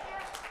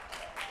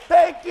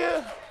 Thank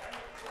you.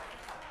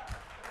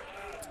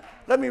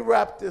 Let me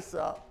wrap this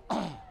up.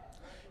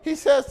 He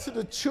says to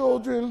the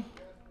children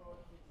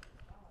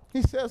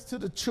of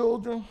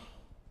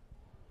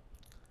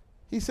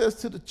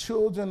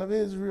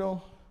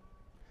Israel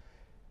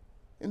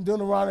in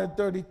Deuteronomy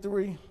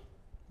 33,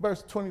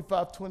 verse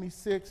 25,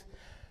 26,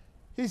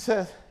 he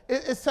says,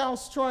 it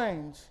sounds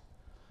strange,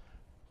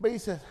 but he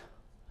says,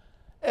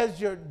 as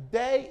your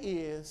day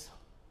is,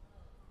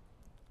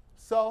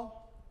 so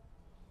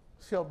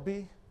shall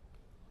be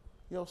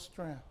your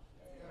strength.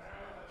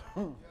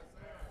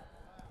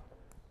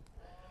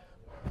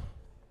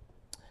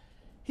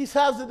 He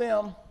says to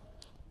them,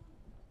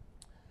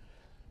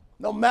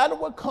 no matter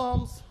what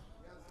comes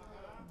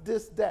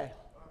this day,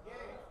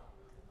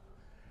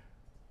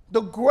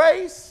 the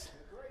grace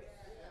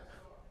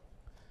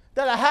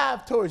that I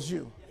have towards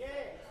you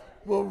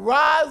will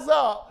rise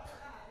up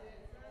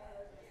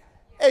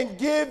and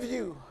give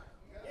you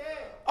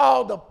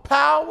all the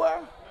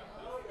power,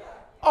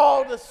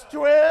 all the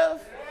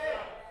strength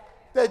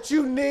that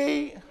you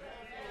need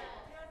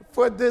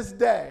for this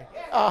day.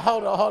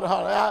 Hold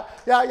on.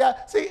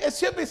 Yeah. See, it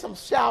should be some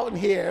shouting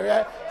here,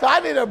 right? So I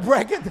need to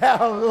break it down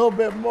a little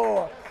bit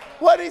more.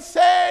 What he's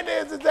saying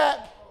is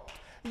that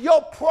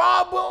your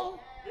problem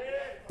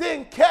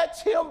didn't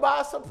catch him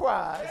by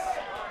surprise.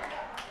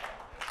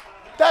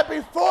 That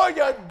before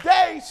your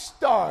day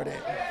started,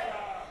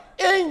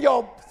 in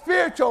your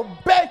spiritual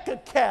bank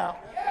account,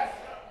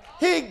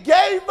 he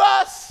gave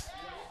us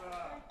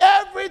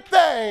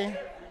everything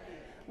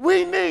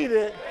we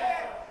needed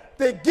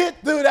to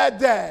get through that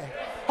day.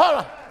 Hold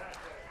on.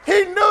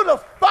 He knew the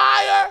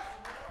fire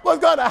was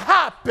going to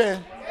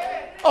happen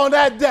on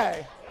that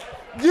day.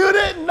 You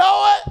didn't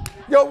know it.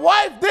 Your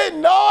wife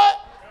didn't know it,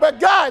 but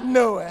God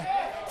knew it.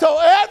 So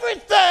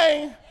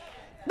everything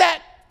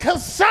that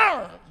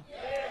concerned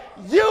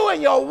you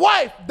and your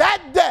wife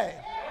that day,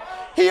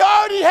 he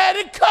already had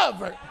it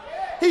covered.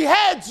 He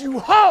had you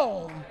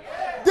home.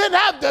 Didn't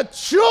have the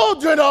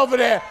children over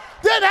there.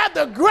 Didn't have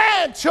the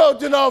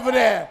grandchildren over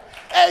there.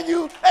 And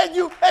you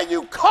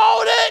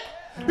caught it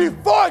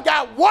before it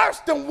got worse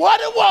than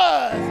what it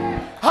was.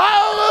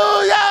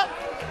 Hallelujah.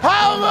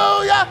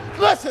 Hallelujah.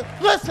 Listen.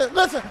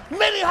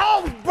 Many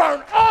homes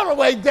burn all the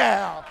way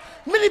down.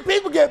 Many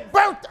people get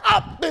burnt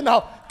up,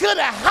 Could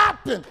have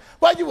happened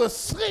while you were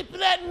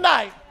sleeping at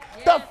night.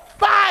 The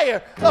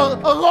fire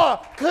of the Lord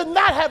could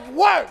not have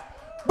worked.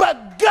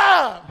 But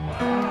God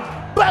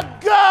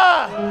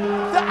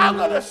said, I'm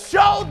going to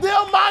show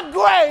them my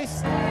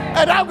grace,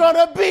 and I'm going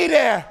to be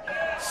there.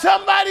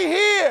 Somebody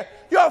here,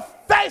 you're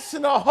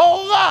facing a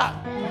whole lot.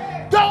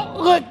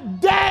 Don't look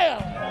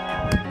down.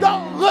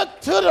 Don't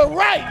look to the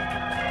right.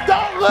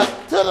 Don't look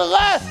to the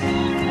left.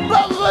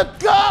 But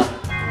look up.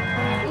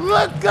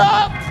 Look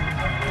up.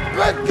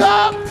 Look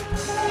up.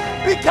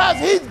 Because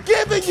he's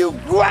giving you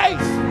grace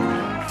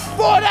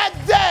for that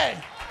day.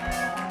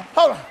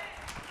 Hold on.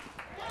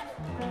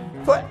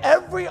 For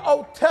every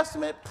Old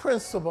Testament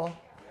principle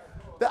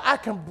that I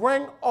can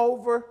bring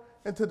over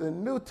into the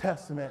New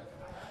Testament,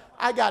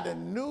 I got a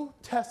New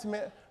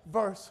Testament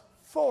verse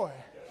for it.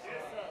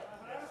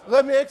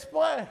 Let me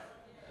explain.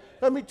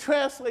 Let me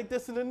translate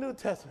this in the New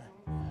Testament.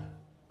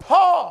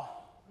 Paul,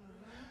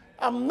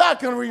 I'm not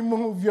going to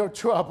remove your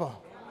trouble.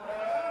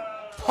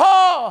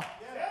 Paul,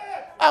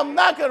 I'm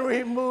not going to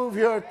remove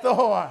your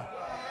thorn.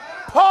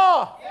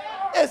 Paul,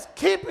 it's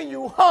keeping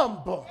you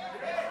humble.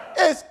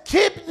 It's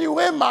keeping you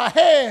in my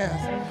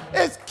hands.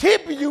 It's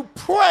keeping you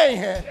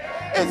praying.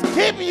 It's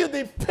keeping you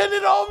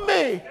dependent on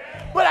me.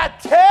 But I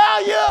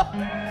tell you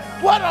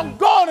what I'm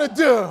going to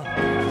do.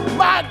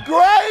 My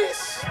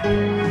grace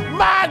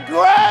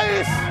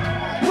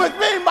with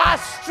me, my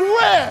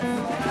strength,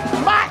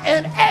 my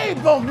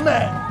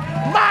enablement,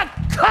 my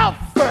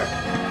comfort,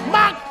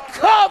 my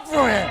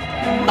covering,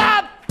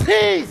 my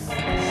peace,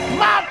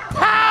 my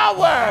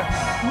power,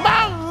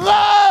 my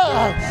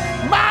love,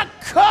 my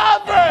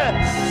covering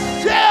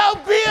shall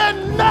be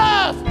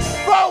enough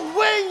for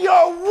when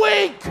you're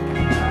weak.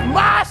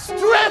 My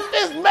strength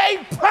is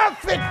made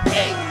perfect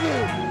in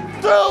you,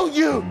 through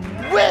you,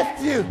 with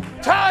you.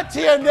 Turn to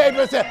your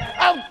neighbor and say,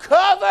 I'm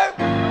covered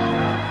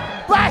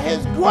by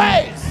his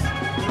grace.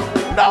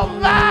 No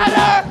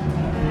matter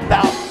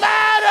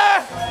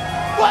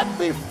what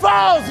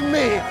befalls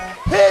me,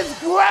 his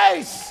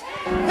grace.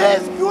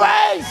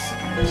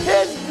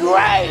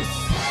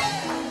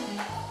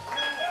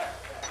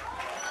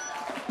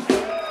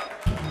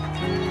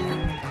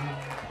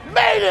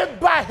 Made it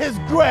by his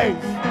grace.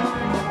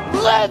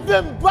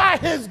 Living by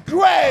his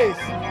grace.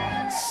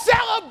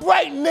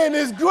 Celebrating in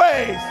his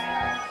grace.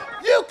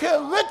 You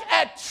can look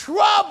at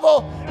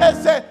trouble and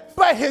say,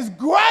 but his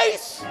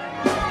grace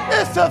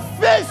is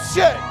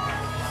sufficient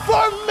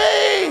for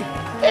me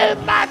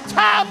in my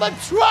time of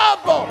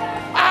trouble.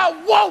 I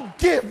won't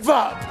give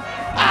up.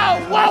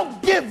 I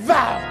won't give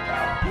out.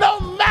 No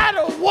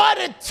matter what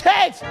it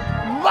takes,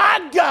 my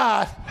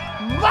God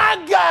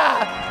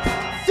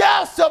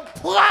shall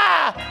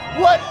supply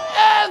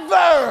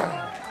whatever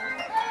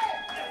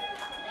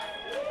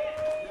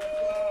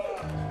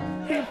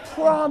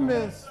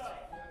promised.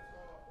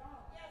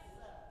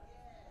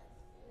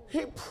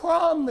 He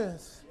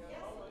promised.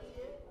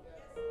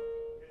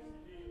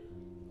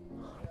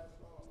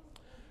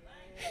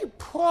 He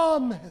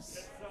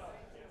promised.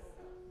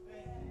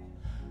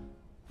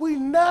 We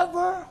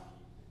never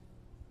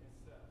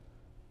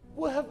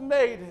would have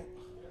made it.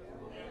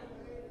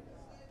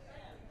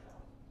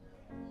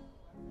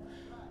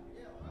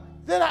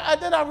 Then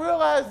I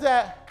realized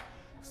that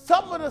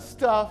some of the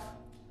stuff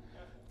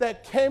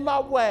that came my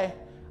way,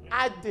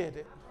 I did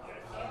it.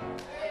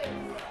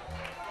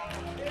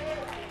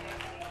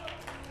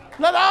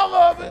 Not all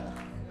of it.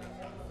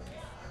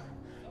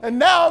 And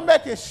now I'm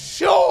making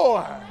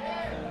sure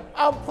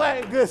I'm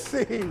planting good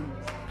seeds.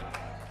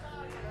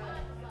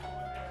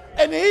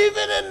 And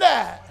even in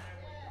that,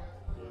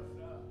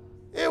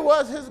 it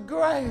was his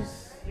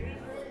grace.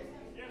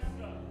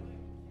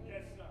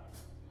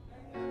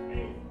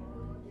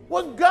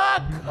 When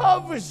God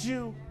covers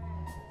you,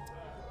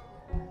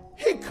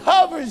 he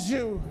covers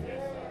you.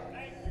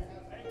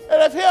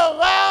 And if he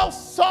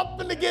allows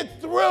something to get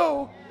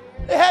through,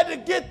 it had to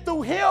get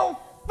through him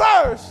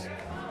first,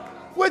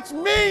 which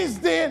means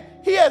then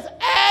he has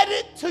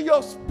added to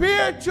your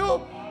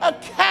spiritual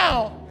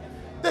account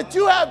that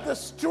you have the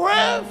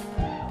strength,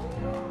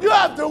 you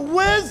have the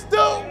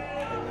wisdom,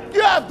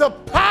 you have the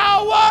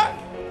power,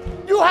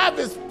 you have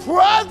his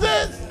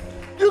presence,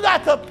 you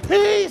got the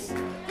peace,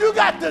 you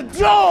got the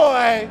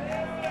joy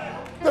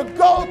to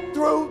go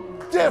through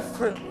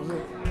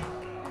differently.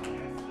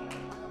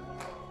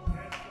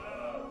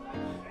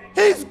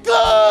 He's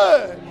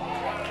good.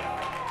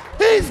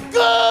 He's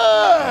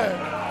good.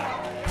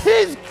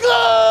 He's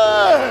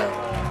good.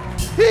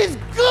 He's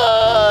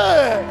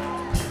good.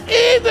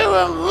 Even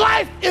when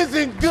life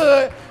isn't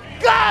good,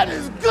 God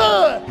is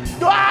good.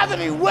 Do I have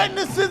any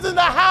witnesses in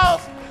the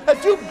house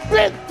that you've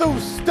been through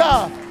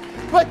stuff,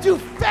 but you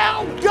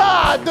found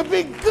God to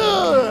be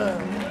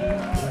good?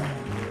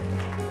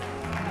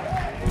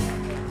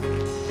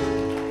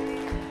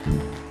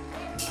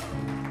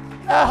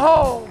 At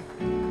home,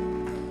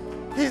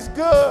 he's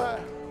good.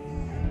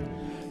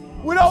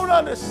 We don't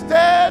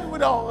understand, we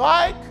don't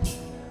like,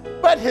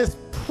 but his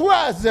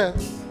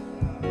presence,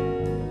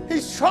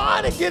 he's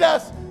trying to get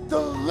us to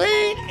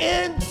lean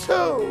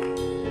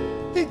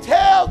into. He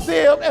tells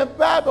them in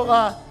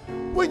Babylon,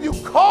 when you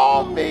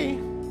call me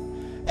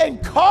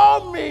and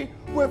call me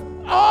with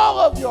all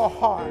of your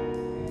heart,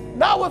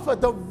 not with a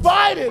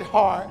divided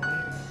heart,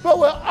 but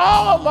with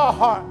all of my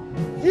heart,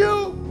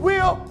 you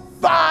will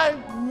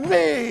find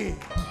me.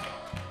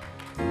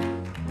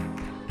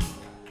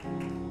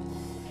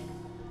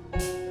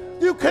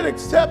 You can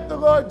accept the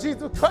Lord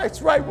Jesus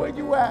Christ right where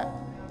you at.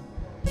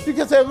 You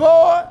can say,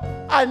 Lord,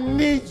 I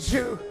need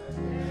you.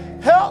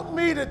 Help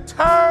me to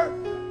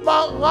turn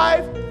my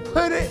life,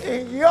 put it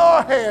in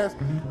your hands.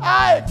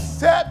 I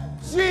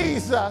accept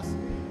Jesus.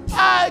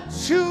 I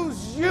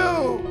choose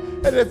you.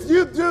 And if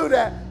you do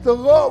that, the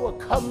Lord will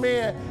come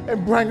in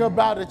and bring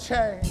about a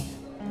change.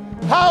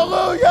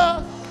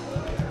 Hallelujah.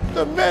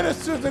 The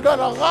ministers are going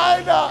to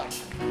line up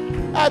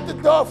at the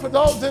door for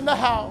those in the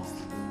house.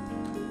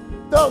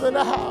 Those in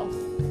the house.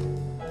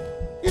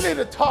 You need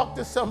to talk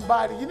to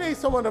somebody. You need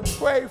someone to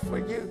pray for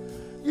you.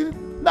 You're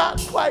not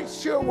quite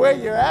sure where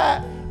you're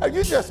at, or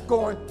you're just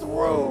going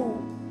through.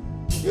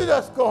 You're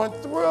just going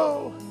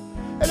through.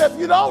 And if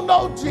you don't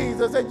know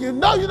Jesus, and you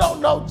know you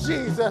don't know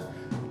Jesus,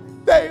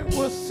 they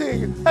will see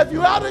you. If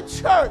you're out of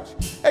church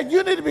and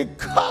you need to be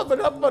covered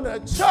up under a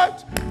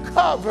church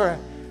covering,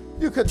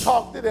 you can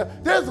talk to them.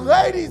 There's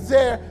ladies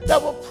there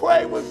that will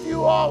pray with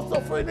you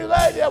also. For any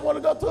lady that want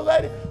to go to a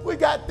lady, we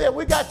got them.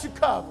 We got you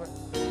covered.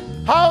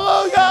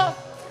 Hallelujah.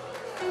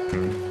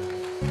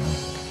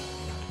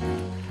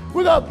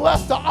 We're going to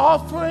bless the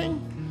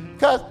offering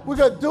because we're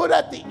going to do it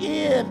at the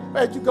end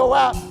as you go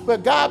out.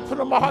 But God put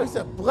on my heart, he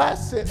said,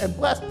 bless it and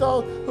bless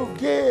those who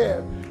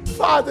give.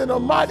 Father, in the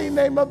mighty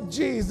name of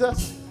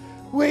Jesus,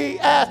 we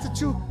ask that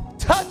you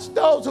touch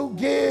those who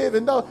give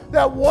and those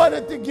that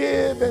wanted to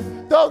give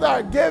and those that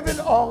are giving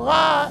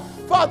online.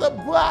 Father,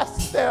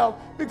 bless them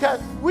because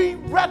we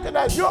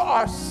recognize you're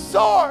our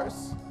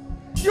source.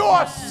 You're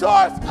our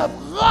source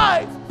of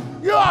life.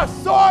 You're our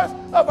source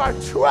of our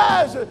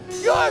treasure.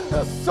 You're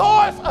the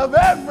source of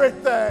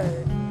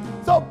everything.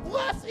 So